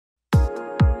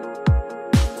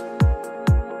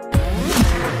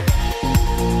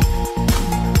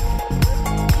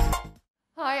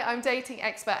I'm dating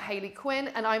expert Hayley Quinn,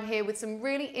 and I'm here with some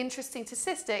really interesting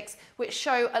statistics which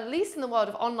show, at least in the world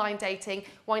of online dating,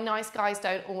 why nice guys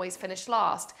don't always finish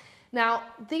last. Now,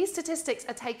 these statistics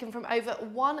are taken from over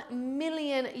 1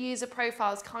 million user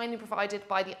profiles kindly provided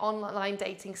by the online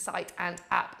dating site and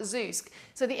app Jus.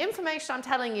 So the information I'm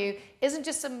telling you isn't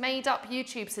just some made up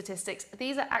YouTube statistics,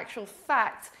 these are actual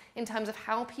facts in terms of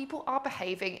how people are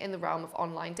behaving in the realm of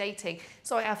online dating.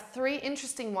 So I have 3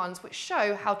 interesting ones which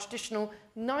show how traditional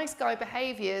nice guy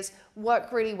behaviors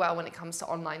work really well when it comes to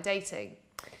online dating.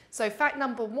 So fact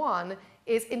number 1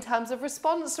 is in terms of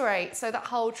response rate. So that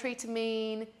whole treat 'em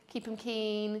mean, keep 'em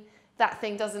keen, that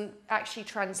thing doesn't actually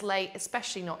translate,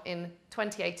 especially not in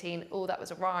 2018. Oh, that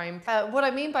was a rhyme. What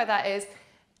I mean by that is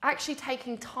actually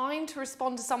taking time to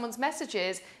respond to someone's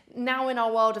messages now in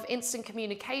our world of instant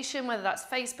communication, whether that's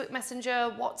Facebook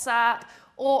Messenger, WhatsApp,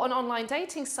 or an online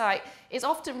dating site, is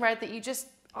often read that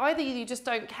either you just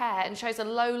don't care and shows a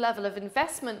low level of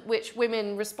investment, which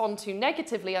women respond to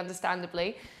negatively,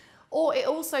 understandably, or it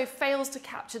also fails to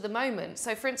capture the moment.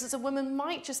 So for instance, a woman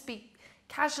might just be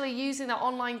casually using that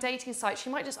online dating site. She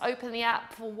might just open the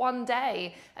app for one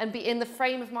day and be in the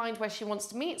frame of mind where she wants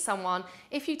to meet someone.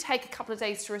 If you take a couple of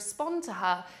days to respond to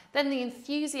her, then the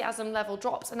enthusiasm level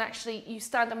drops and actually you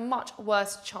stand a much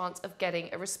worse chance of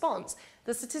getting a response.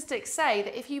 The statistics say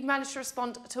that if you manage to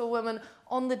respond to a woman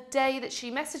on the day that she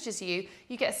messages you,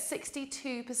 you get a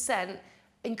 62%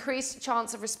 increased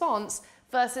chance of response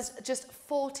versus just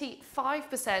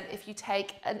 45% if you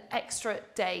take an extra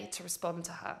day to respond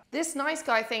to her. This nice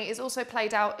guy thing is also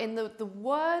played out in the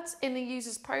words in the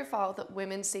user's profile that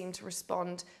women seem to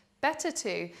respond better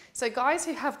to. So guys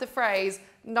who have the phrase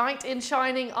 "knight in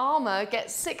shining armor"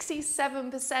 get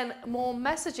 67% more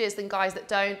messages than guys that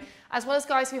don't, as well as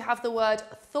guys who have the word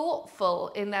 "thoughtful"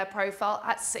 in their profile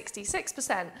at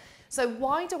 66%. So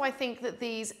why do I think that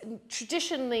these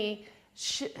traditionally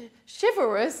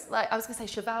chivalrous, like I was going to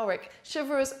say chivalric,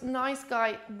 chivalrous nice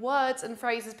guy words and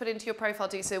phrases put into your profile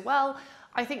do so well?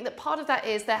 I think that part of that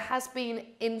is there has been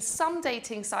in some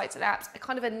dating sites and apps a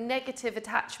kind of a negative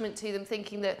attachment to them,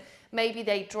 thinking that maybe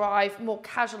they drive more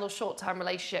casual or short-term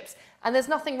relationships. And there's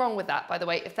nothing wrong with that, by the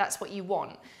way, if that's what you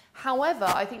want. However,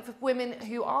 I think for women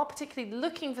who are particularly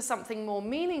looking for something more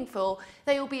meaningful,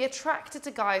 they will be attracted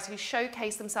to guys who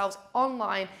showcase themselves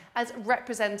online as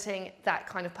representing that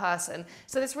kind of person.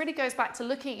 So this really goes back to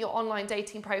looking at your online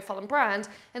dating profile and brand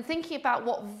and thinking about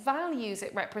what values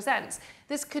it represents.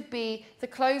 This could be the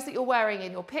clothes that you're wearing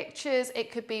in your pictures.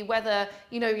 It could be whether,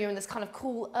 you're in this kind of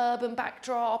cool urban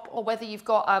backdrop, or whether you've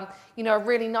got, a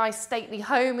really nice stately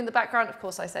home in the background. Of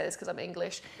course I say this because I'm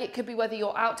English. It could be whether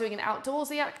you're out doing an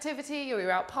outdoorsy activity or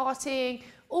you're out partying.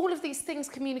 All of these things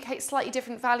communicate slightly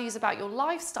different values about your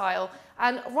lifestyle,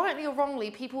 and rightly or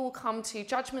wrongly, people will come to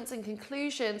judgments and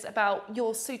conclusions about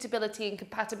your suitability and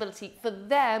compatibility for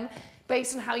them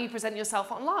based on how you present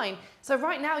yourself online. So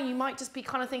right now you might just be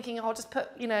kind of thinking, I'll just put,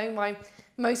 my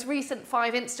most recent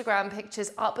 5 Instagram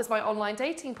pictures up as my online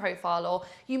dating profile, or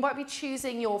you might be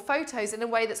choosing your photos in a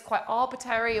way that's quite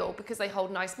arbitrary, or because they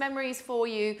hold nice memories for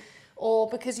you, or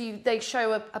because they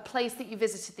show a place that you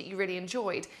visited that you really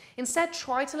enjoyed. Instead,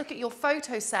 try to look at your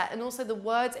photo set and also the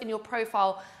words in your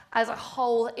profile as a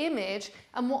whole image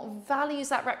and what values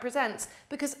that represents,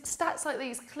 because stats like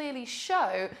these clearly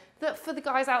show that for the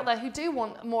guys out there who do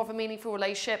want more of a meaningful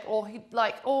relationship, or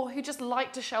who just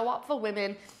like to show up for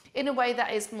women in a way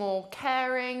that is more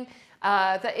caring,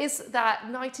 that is that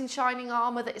knight in shining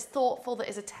armor, that is thoughtful, that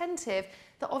is attentive,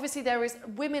 that obviously there is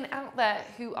women out there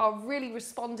who are really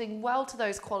responding well to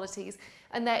those qualities,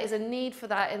 and there is a need for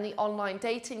that in the online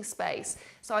dating space.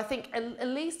 So I think at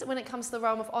least when it comes to the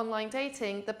realm of online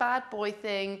dating, the bad boy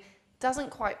thing doesn't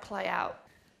quite play out.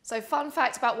 So fun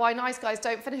fact about why nice guys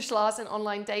don't finish last in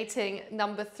online dating,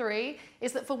 number 3,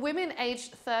 is that for women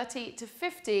aged 30 to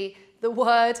 50, the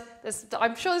word,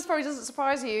 I'm sure this probably doesn't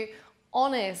surprise you,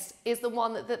 honest is the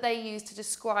one that they use to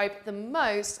describe the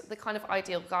most the kind of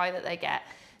ideal guy that they get.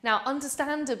 Now,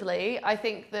 understandably, I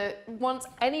think that once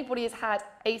anybody has had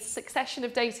a succession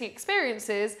of dating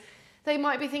experiences, they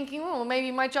might be thinking, oh,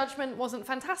 maybe my judgment wasn't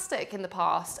fantastic in the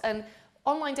past. And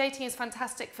online dating is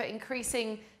fantastic for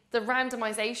increasing the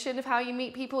randomization of how you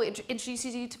meet people. It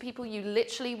introduces you to people you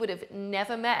literally would have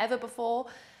never met ever before.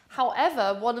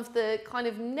 However, one of the kind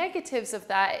of negatives of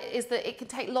that is that it can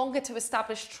take longer to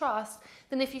establish trust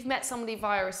than if you've met somebody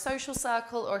via a social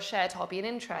circle or a shared hobby and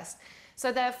interest.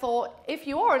 So therefore, if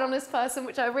you are an honest person,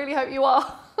 which I really hope you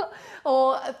are,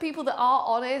 or people that are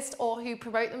honest or who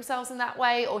promote themselves in that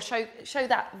way or show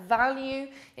that value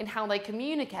in how they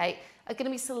communicate, are going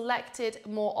to be selected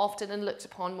more often and looked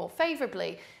upon more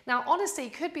favorably. Now, honesty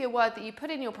could be a word that you put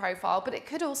in your profile, but it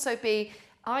could also be,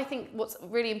 I think what's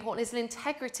really important is an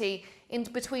integrity in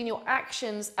between your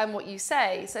actions and what you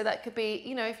say. So that could be,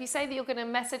 you know, if you say that you're going to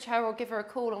message her or give her a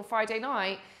call on Friday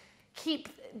night,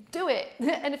 do it.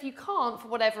 And if you can't, for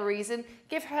whatever reason,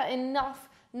 give her enough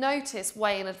notice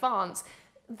way in advance.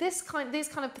 This kind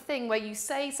of thing where you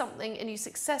say something and you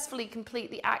successfully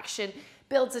complete the action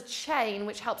builds a chain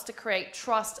which helps to create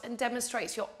trust and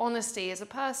demonstrates your honesty as a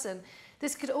person.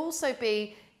 This could also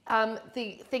be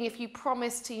the thing if you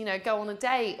promise to, you know, go on a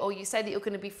date or you say that you're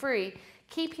going to be free,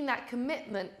 keeping that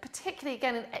commitment, particularly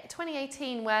again in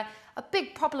 2018 where a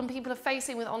big problem people are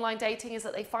facing with online dating is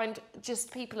that they find just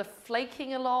people are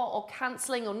flaking a lot or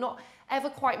cancelling or not ever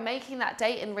quite making that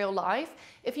date in real life.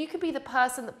 If you could be the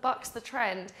person that bucks the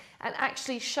trend and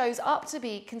actually shows up to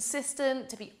be consistent,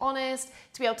 to be honest,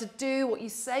 to be able to do what you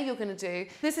say you're going to do,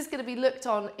 this is going to be looked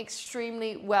on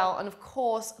extremely well. And of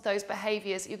course, those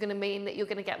behaviors are going to mean that you're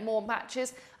going to get more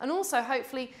matches and also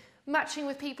hopefully matching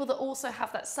with people that also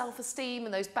have that self-esteem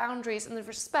and those boundaries and the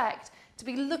respect to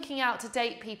be looking out to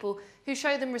date people who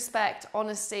show them respect,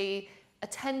 honesty,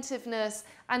 attentiveness,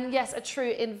 and yes, a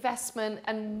true investment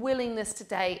and willingness to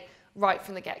date right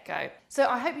from the get-go. So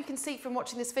I hope you can see from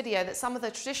watching this video that some of the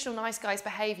traditional nice guys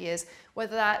behaviors,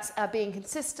 whether that's being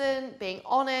consistent, being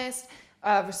honest,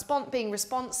 being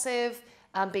responsive,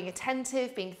 being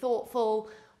attentive, being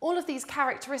thoughtful, all of these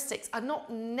characteristics are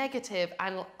not negative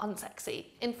and unsexy.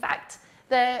 In fact,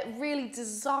 they're really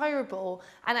desirable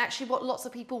and actually what lots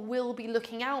of people will be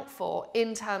looking out for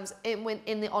in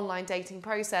the online dating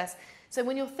process. So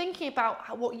when you're thinking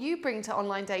about what you bring to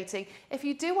online dating, if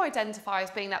you do identify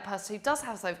as being that person who does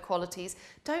have those qualities,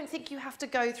 don't think you have to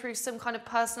go through some kind of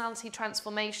personality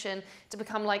transformation to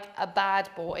become like a bad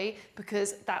boy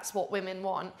because that's what women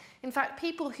want. In fact,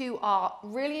 people who are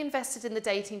really invested in the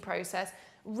dating process,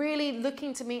 really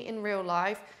looking to meet in real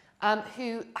life,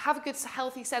 who have a good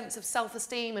healthy sense of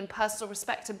self-esteem and personal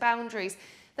respect and boundaries,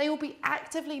 they will be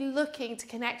actively looking to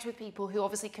connect with people who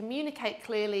obviously communicate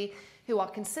clearly, who are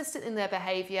consistent in their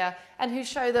behavior and who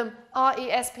show them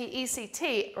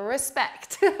RESPECT,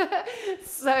 respect.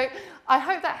 So I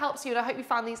hope that helps you and I hope you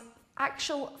found these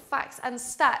actual facts and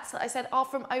stats that I said are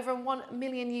from over 1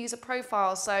 million user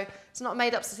profiles. So it's not a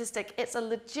made up statistic, it's a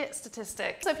legit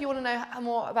statistic. So if you want to know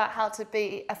more about how to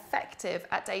be effective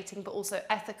at dating but also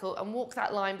ethical and walk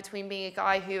that line between being a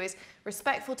guy who is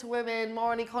respectful to women,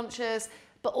 morally conscious,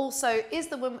 but also is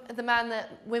the man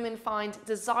that women find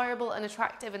desirable and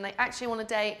attractive and they actually want to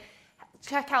date,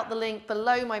 check out the link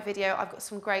below my video. I've got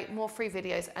some great more free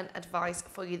videos and advice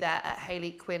for you there at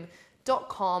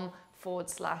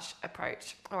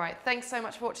hayleyquinn.com/approach. All right, thanks so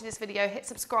much for watching this video. Hit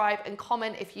subscribe and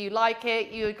comment if you like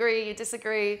it, you agree, you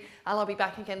disagree, and I'll be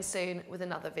back again soon with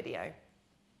another video.